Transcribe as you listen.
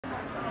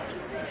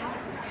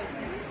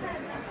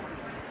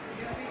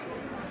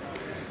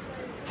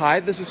Hi,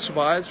 this is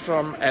Tobias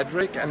from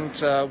Edric,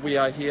 and we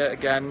are here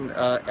again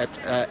at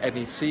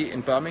NEC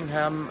in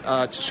Birmingham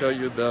to show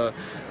you the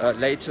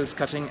latest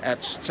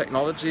cutting-edge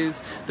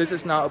technologies. This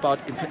is now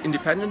about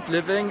independent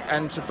living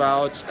and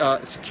about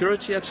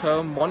security at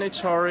home,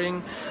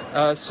 monitoring,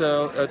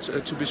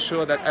 to be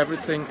sure that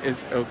everything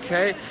is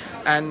okay.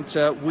 And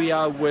we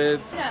are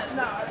with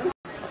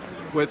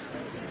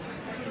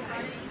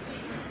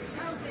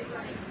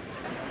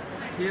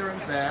here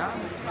and there.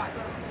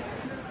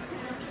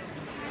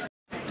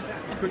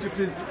 Could you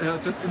please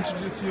just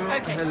introduce you?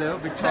 Okay. Hello,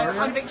 Victoria. So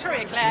I'm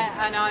Victoria Clare,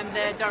 and I'm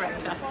the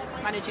director,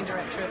 managing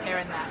director of Here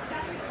and There.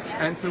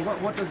 And so,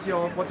 what does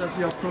your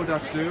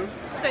product do?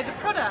 So the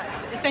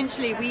product,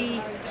 essentially,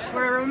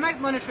 we're a remote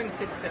monitoring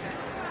system.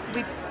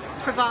 We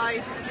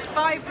provide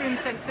 5 room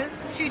sensors,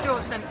 2 door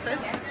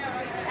sensors,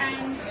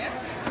 and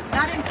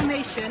that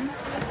information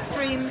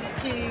streams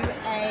to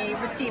a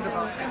receiver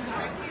box.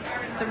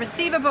 The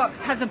receiver box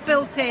has a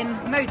built-in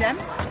modem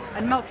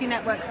and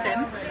multi-network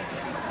SIM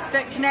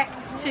that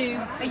connects to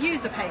a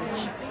user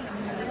page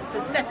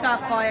that's set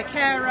up by a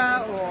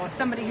carer or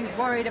somebody who's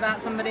worried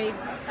about somebody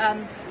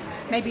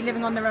maybe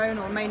living on their own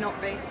or may not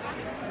be.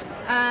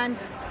 And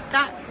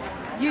that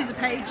user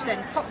page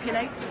then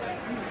populates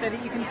so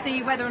that you can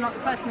see whether or not the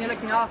person you're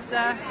looking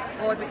after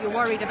or that you're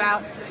worried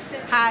about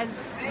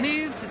has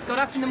moved, has got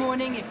up in the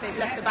morning, if they've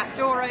left the back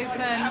door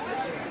open,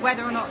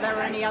 whether or not there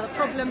are any other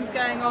problems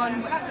going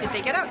on, did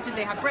they get up, did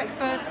they have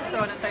breakfast, so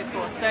on and so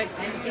forth. So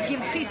it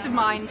gives peace of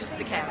mind to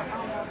the carer.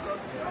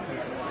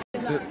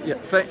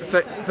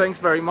 Thanks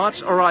very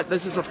much. All right,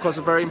 this is of course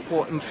a very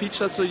important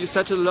feature. So you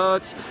set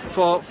alerts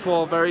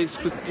for very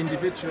specific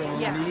individual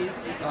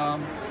needs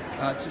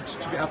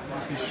to be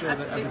absolutely sure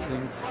that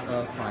everything's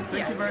fine.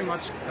 Thank you very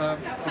much,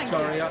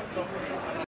 Victoria.